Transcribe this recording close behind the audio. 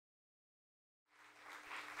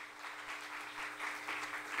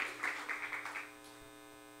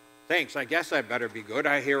Thanks, I guess I better be good.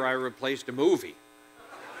 I hear I replaced a movie.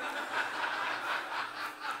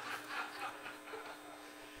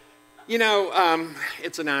 You know,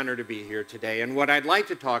 it's an honor to be here today, and what I'd like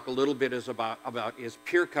to talk a little bit is about is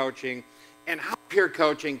peer coaching and how peer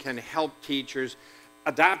coaching can help teachers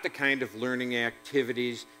adopt the kind of learning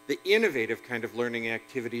activities, the innovative kind of learning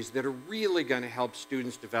activities that are really going to help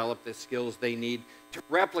students develop the skills they need to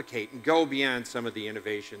replicate and go beyond some of the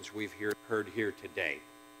innovations we've heard here today.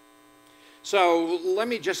 So let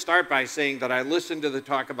me just start by saying that I listened to the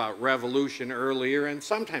talk about revolution earlier, and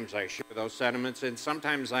sometimes I share those sentiments, and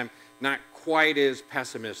sometimes I'm not quite as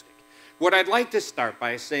pessimistic. What I'd like to start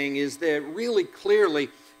by saying is that really clearly,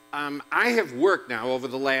 I have worked now over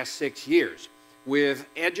the last 6 years with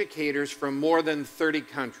educators from more than 30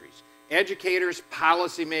 countries. Educators,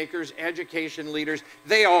 policymakers, education leaders,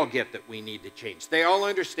 they all get that we need to change. They all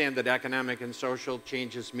understand that economic and social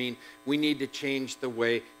changes mean we need to change the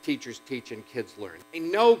way teachers teach and kids learn. They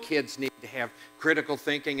know kids need to have critical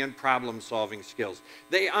thinking and problem-solving skills.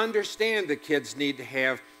 They understand that kids need to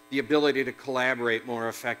have the ability to collaborate more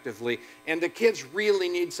effectively, and the kids really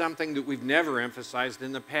need something that we've never emphasized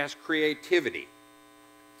in the past, creativity.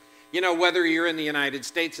 You know, whether you're in the United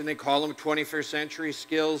States and they call them 21st century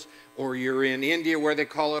skills, or you're in India where they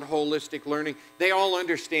call it holistic learning, they all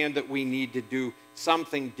understand that we need to do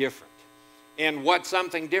something different. And what's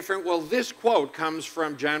something different? Well, this quote comes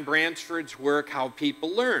from John Bransford's work, How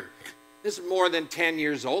People Learn. This is more than 10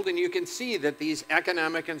 years old, and you can see that these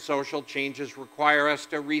economic and social changes require us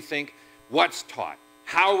to rethink what's taught,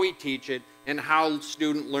 how we teach it, and how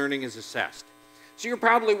student learning is assessed. So you're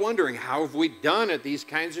probably wondering, how have we done at these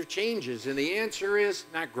kinds of changes? And the answer is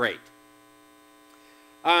not great.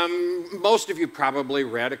 Most of you probably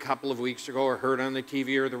read a couple of weeks ago or heard on the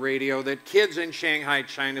TV or the radio that kids in Shanghai,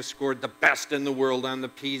 China scored the best in the world on the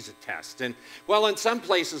PISA test. And well, in some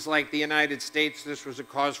places like the United States, this was a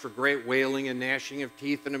cause for great wailing and gnashing of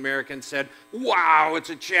teeth, and Americans said, wow,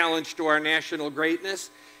 it's a challenge to our national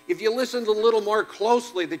greatness. If you listened a little more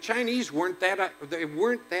closely, the Chinese weren't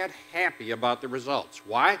that happy about the results.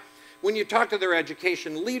 Why? When you talk to their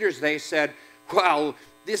education leaders, they said, well,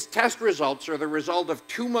 these test results are the result of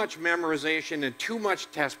too much memorization and too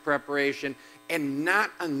much test preparation and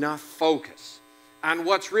not enough focus on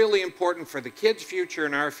what's really important for the kids' future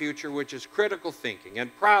and our future, which is critical thinking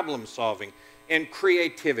and problem solving and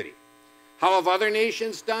creativity. How have other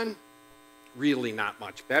nations done? Really not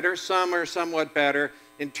much better. Some are somewhat better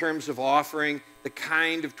in terms of offering the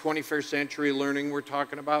kind of 21st century learning we're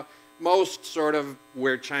talking about. Most sort of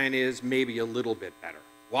where China is, maybe a little bit better.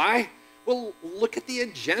 Why? Well, look at the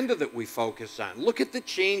agenda that we focus on. Look at the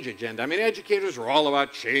change agenda. I mean, educators are all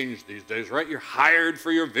about change these days, right? You're hired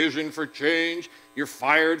for your vision for change. You're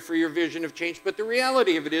fired for your vision of change. But the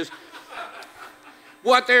reality of it is,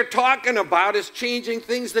 what they're talking about is changing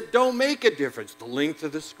things that don't make a difference. The length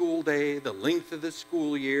of the school day, the length of the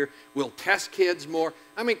school year, we'll test kids more.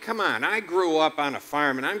 I mean, come on, I grew up on a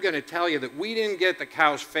farm, and I'm going to tell you that we didn't get the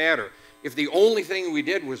cows fatter if the only thing we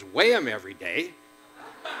did was weigh them every day.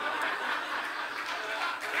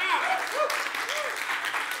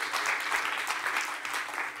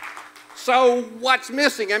 So what's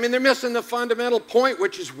missing? I mean, they're missing the fundamental point,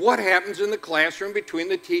 which is what happens in the classroom between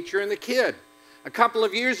the teacher and the kid. A couple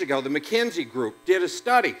of years ago, the McKinsey Group did a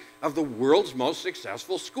study of the world's most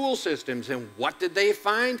successful school systems, and what did they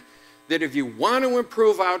find? That if you want to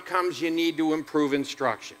improve outcomes, you need to improve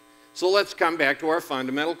instruction. So let's come back to our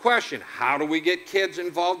fundamental question. How do we get kids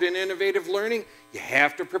involved in innovative learning? You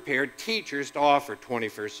have to prepare teachers to offer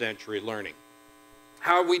 21st century learning.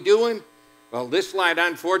 How are we doing? Well, this slide,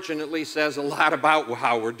 unfortunately, says a lot about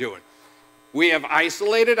how we're doing. We have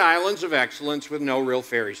isolated islands of excellence with no real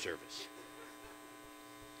ferry service.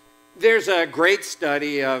 There's a great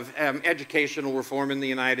study of educational reform in the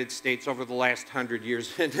United States over the last 100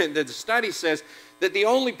 years, and the study says that the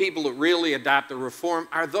only people that really adopt the reform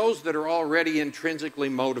are those that are already intrinsically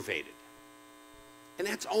motivated. And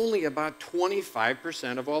that's only about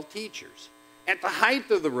 25% of all teachers. At the height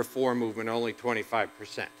of the reform movement, only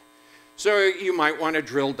 25%. So you might want to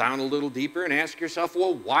drill down a little deeper and ask yourself,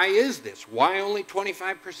 well, why is this? Why only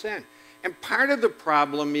 25%? And part of the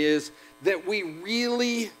problem is that we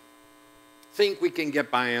really think we can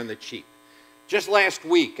get by on the cheap. Just last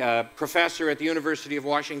week, a professor at the University of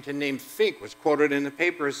Washington named Fink was quoted in the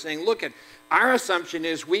paper as saying, look, our assumption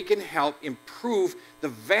is we can help improve the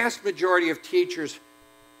vast majority of teachers'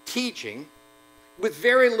 teaching with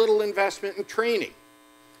very little investment in training.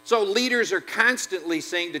 So leaders are constantly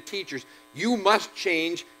saying to teachers, you must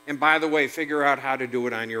change, and by the way, figure out how to do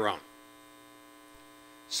it on your own.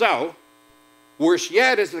 So Worse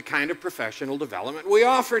yet is the kind of professional development we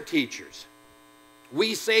offer teachers.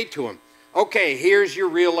 We say to them, okay, here's your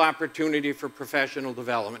real opportunity for professional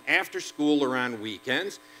development after school or on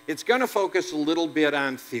weekends. It's going to focus a little bit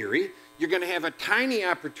on theory. You're going to have a tiny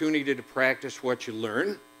opportunity to practice what you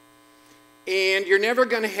learn. And you're never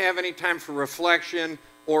going to have any time for reflection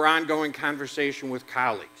or ongoing conversation with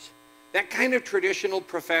colleagues. That kind of traditional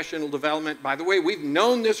professional development, by the way, we've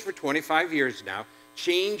known this for 25 years now,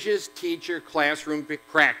 changes teacher classroom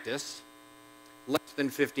practice less than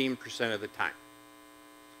 15% of the time.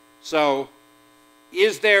 So,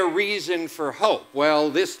 is there reason for hope? Well,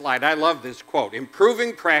 this slide, I love this quote.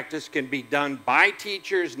 Improving practice can be done by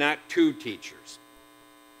teachers, not to teachers.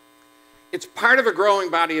 It's part of a growing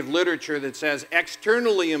body of literature that says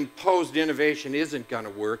externally imposed innovation isn't going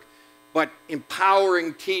to work, but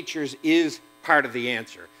empowering teachers is part of the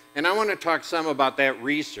answer. And I want to talk some about that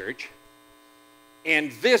research.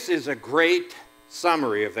 And this is a great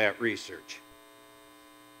summary of that research.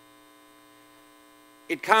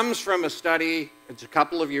 It comes from a study, it's a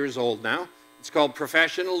couple of years old now. It's called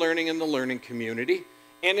Professional Learning in the Learning Community.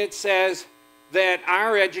 And it says that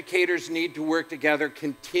our educators need to work together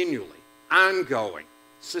continually, ongoing,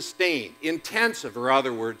 sustained, intensive are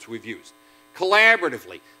other words we've used,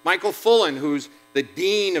 collaboratively. Michael Fullen, who's the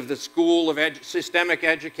dean of the School of Systemic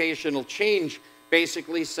Educational Change,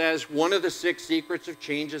 basically says one of the 6 secrets of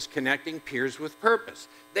change is connecting peers with purpose.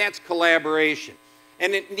 That's collaboration.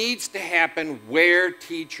 And it needs to happen where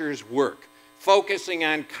teachers work, focusing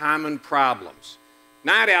on common problems.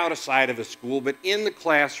 Not outside of a school, but in the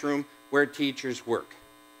classroom where teachers work.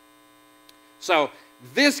 So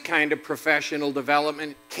this kind of professional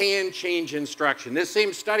development can change instruction. This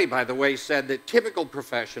same study, by the way, said that typical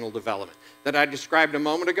professional development that I described a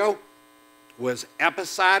moment ago was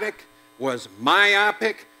episodic, was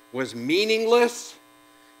myopic, was meaningless.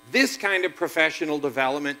 This kind of professional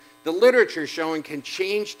development, the literature showing, can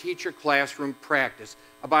change teacher classroom practice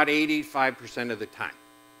about 85% of the time.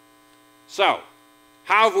 So,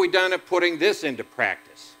 how have we done at putting this into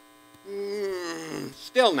practice?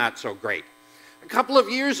 Still not so great. A couple of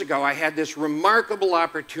years ago, I had this remarkable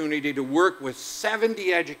opportunity to work with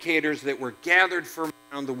 70 educators that were gathered from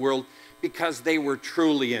around the world because they were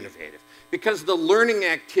truly innovative. Because the learning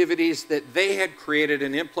activities that they had created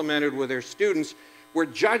and implemented with their students were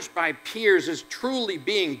judged by peers as truly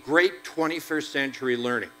being great 21st century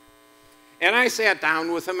learning. And I sat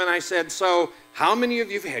down with them and I said, so how many of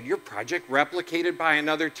you have had your project replicated by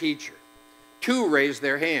another teacher? 2 raised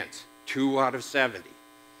their hands, 2 out of 70.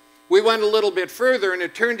 We went a little bit further and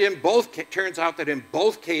it turns out that in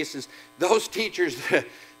both cases, those teachers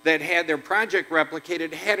that had their project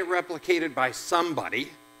replicated had it replicated by somebody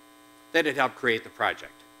that had helped create the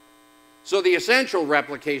project. So the essential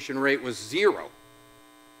replication rate was 0.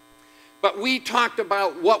 But we talked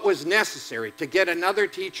about what was necessary to get another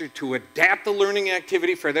teacher to adapt the learning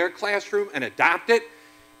activity for their classroom and adopt it.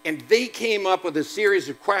 And they came up with a series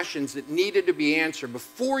of questions that needed to be answered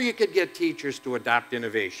before you could get teachers to adopt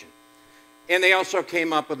innovation. And they also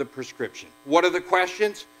came up with a prescription. What are the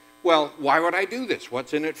questions? Well, why would I do this?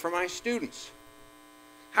 What's in it for my students?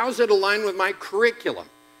 How does it align with my curriculum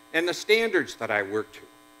and the standards that I work to?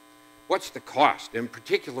 What's the cost? In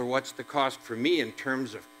particular, what's the cost for me in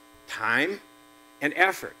terms of time and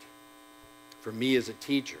effort for me as a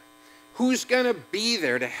teacher? Who's going to be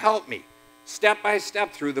there to help me step by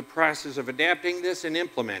step through the process of adapting this and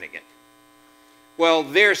implementing it? Well,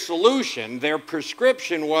 their solution, their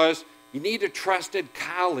prescription was, you need a trusted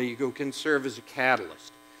colleague who can serve as a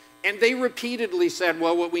catalyst. And they repeatedly said,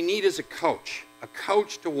 well, what we need is a coach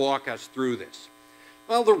to walk us through this.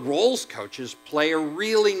 Well, the roles coaches play are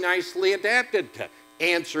really nicely adapted to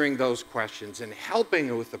answering those questions and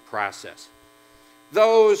helping with the process.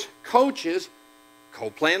 Those coaches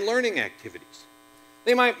co-plan learning activities.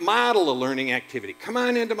 They might model a learning activity. Come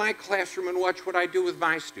on into my classroom and watch what I do with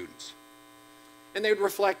my students. And they'd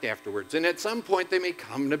reflect afterwards. And at some point, they may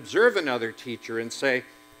come and observe another teacher and say,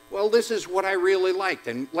 well, this is what I really liked.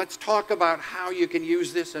 And let's talk about how you can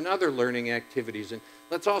use this in other learning activities. And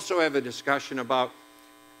let's also have a discussion about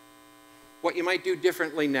what you might do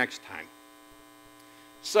differently next time.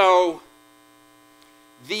 So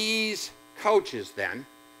these coaches then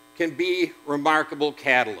can be remarkable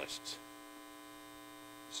catalysts.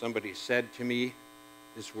 Somebody said to me,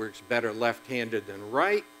 this works better left-handed than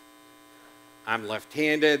right. I'm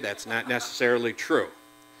left-handed. That's not necessarily true.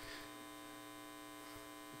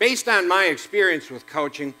 Based on my experience with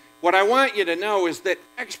coaching, what I want you to know is that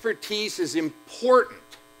expertise is important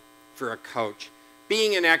for a coach.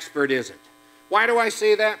 Being an expert isn't. Why do I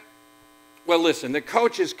say that? Well, listen, the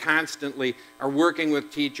coaches constantly are working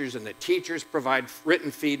with teachers, and the teachers provide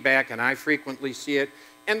written feedback, and I frequently see it.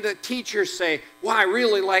 And the teachers say, well, I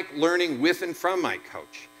really like learning with and from my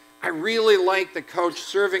coach. I really like the coach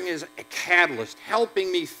serving as a catalyst,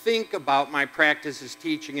 helping me think about my practices,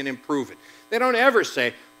 teaching, and improve it. They don't ever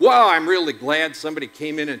say, well, I'm really glad somebody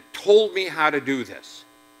came in and told me how to do this.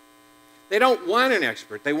 They don't want an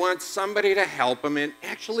expert. They want somebody to help them and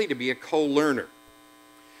actually to be a co-learner.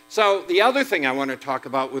 So the other thing I want to talk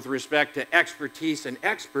about with respect to expertise and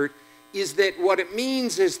expert is that what it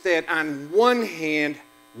means is that on one hand,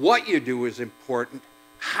 what you do is important.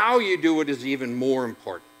 How you do it is even more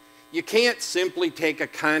important. You can't simply take a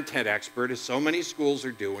content expert, as so many schools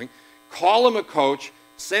are doing, call them a coach,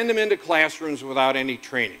 send them into classrooms without any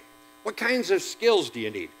training. What kinds of skills do you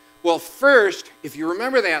need? Well, first, if you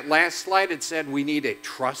remember that last slide, it said we need a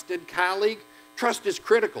trusted colleague. Trust is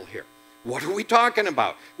critical here. What are we talking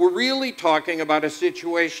about? We're really talking about a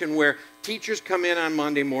situation where teachers come in on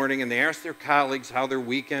Monday morning and they ask their colleagues how their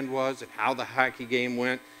weekend was and how the hockey game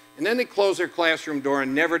went, and then they close their classroom door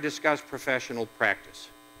and never discuss professional practice.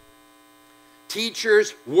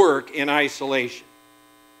 Teachers work in isolation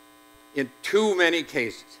in too many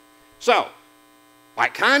cases. So, by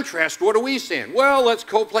contrast, what are we saying? Well, let's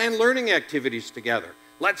co-plan learning activities together.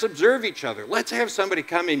 Let's observe each other. Let's have somebody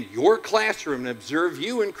come in your classroom and observe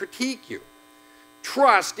you and critique you.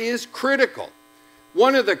 Trust is critical.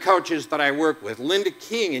 One of the coaches that I work with, Linda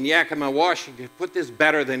King in Yakima, Washington, put this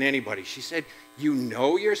better than anybody. She said, you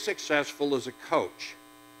know you're successful as a coach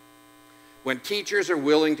when teachers are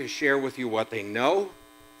willing to share with you what they know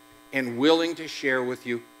and willing to share with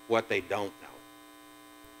you what they don't know.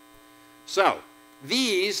 So,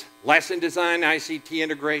 these, lesson design, ICT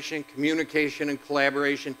integration, communication, and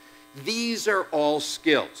collaboration, these are all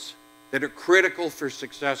skills that are critical for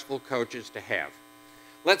successful coaches to have.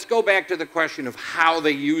 Let's go back to the question of how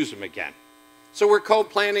they use them again. So we're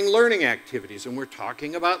co-planning learning activities, and we're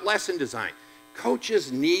talking about lesson design.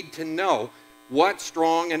 Coaches need to know what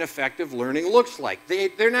strong and effective learning looks like.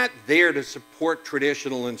 They're not there to support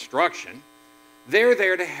traditional instruction. They're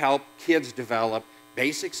there to help kids develop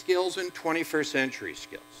basic skills and 21st century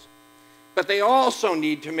skills. But they also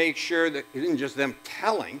need to make sure that it isn't just them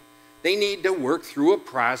telling, they need to work through a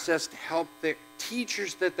process to help the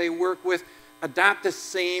teachers that they work with adopt the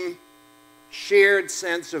same shared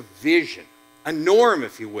sense of vision, a norm,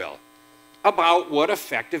 if you will, about what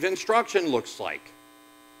effective instruction looks like.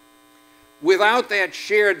 Without that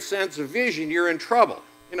shared sense of vision, you're in trouble.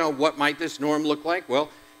 You know, what might this norm look like? Well,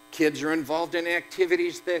 kids are involved in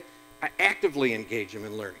activities that actively engage them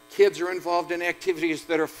in learning. Kids are involved in activities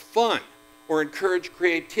that are fun or encourage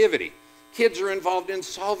creativity. Kids are involved in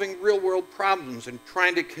solving real-world problems and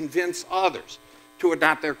trying to convince others to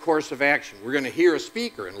adopt their course of action. We're going to hear a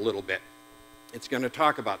speaker in a little bit. It's going to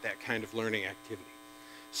talk about that kind of learning activity.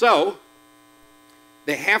 So,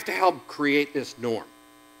 they have to help create this norm.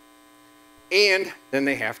 And then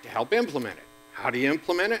they have to help implement it. How do you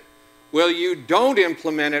implement it? Well, you don't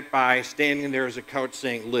implement it by standing there as a coach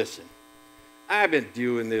saying, listen, I've been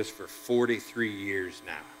doing this for 43 years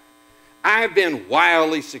now. I've been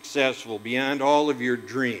wildly successful beyond all of your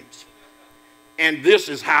dreams. And this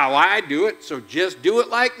is how I do it, so just do it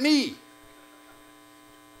like me.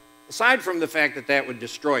 Aside from the fact that that would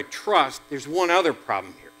destroy trust, there's one other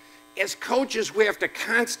problem here. As coaches, we have to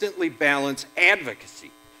constantly balance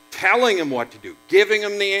advocacy, telling them what to do, giving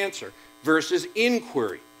them the answer, versus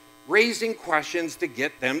inquiry, raising questions to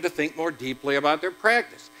get them to think more deeply about their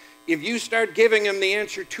practice. If you start giving them the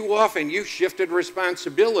answer too often, you've shifted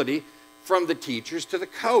responsibility from the teachers to the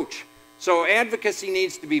coach. So advocacy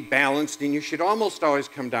needs to be balanced, and you should almost always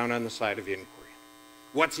come down on the side of inquiry.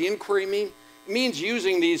 What's inquiry mean? It means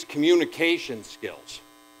using these communication skills.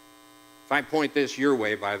 If I point this your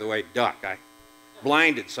way, by the way, duck. I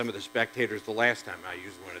blinded some of the spectators the last time I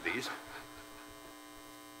used one of these.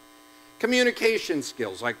 Communication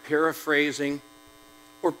skills like paraphrasing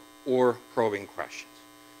or probing questions.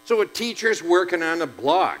 So a teacher's working on a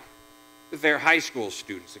blog with their high school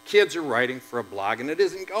students. The kids are writing for a blog and it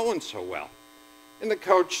isn't going so well. And the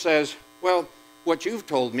coach says, well, what you've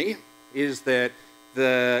told me is that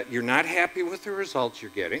you're not happy with the results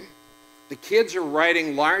you're getting. The kids are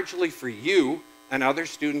writing largely for you and other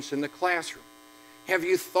students in the classroom. Have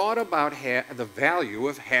you thought about the value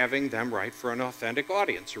of having them write for an authentic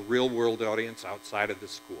audience, a real-world audience outside of the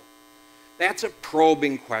school? That's a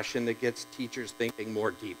probing question that gets teachers thinking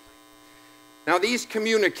more deeply. Now, these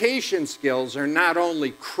communication skills are not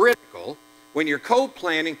only critical when you're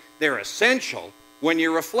co-planning, they're essential when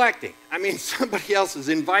you're reflecting. I mean, somebody else is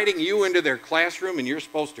inviting you into their classroom and you're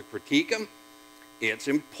supposed to critique them. It's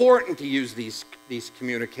important to use these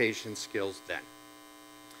communication skills then,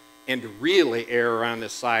 and to really err on the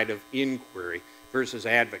side of inquiry versus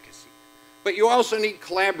advocacy. But you also need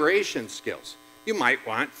collaboration skills. You might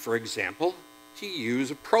want, for example, to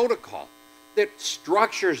use a protocol that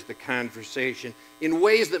structures the conversation in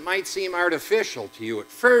ways that might seem artificial to you at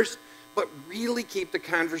first, but really keep the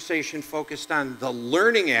conversation focused on the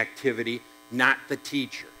learning activity, not the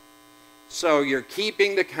teacher. So you're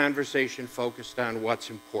keeping the conversation focused on what's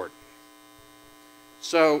important.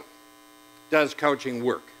 So, does coaching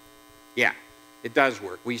work? Yeah, it does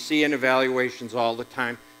work. We see in evaluations all the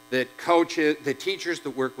time that the teachers that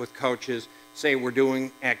work with coaches say we're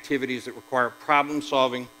doing activities that require problem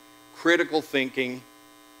solving, critical thinking,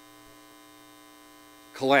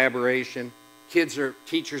 collaboration.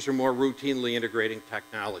 Teachers are more routinely integrating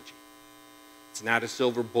technology. It's not a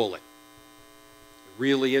silver bullet. It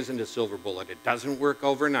really isn't a silver bullet. It doesn't work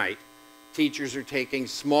overnight. Teachers are taking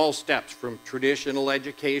small steps from traditional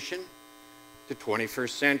education to 21st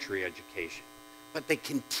century education. But they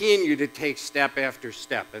continue to take step after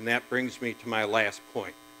step, and that brings me to my last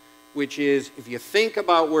point, which is if you think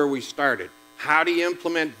about where we started, how do you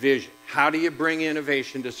implement vision? How do you bring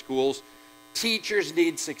innovation to schools? Teachers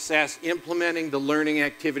need success implementing the learning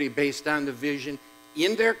activity based on the vision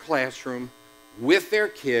in their classroom with their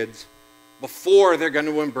kids before they're going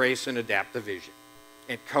to embrace and adapt the vision.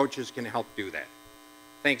 And coaches can help do that.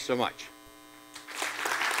 Thanks so much.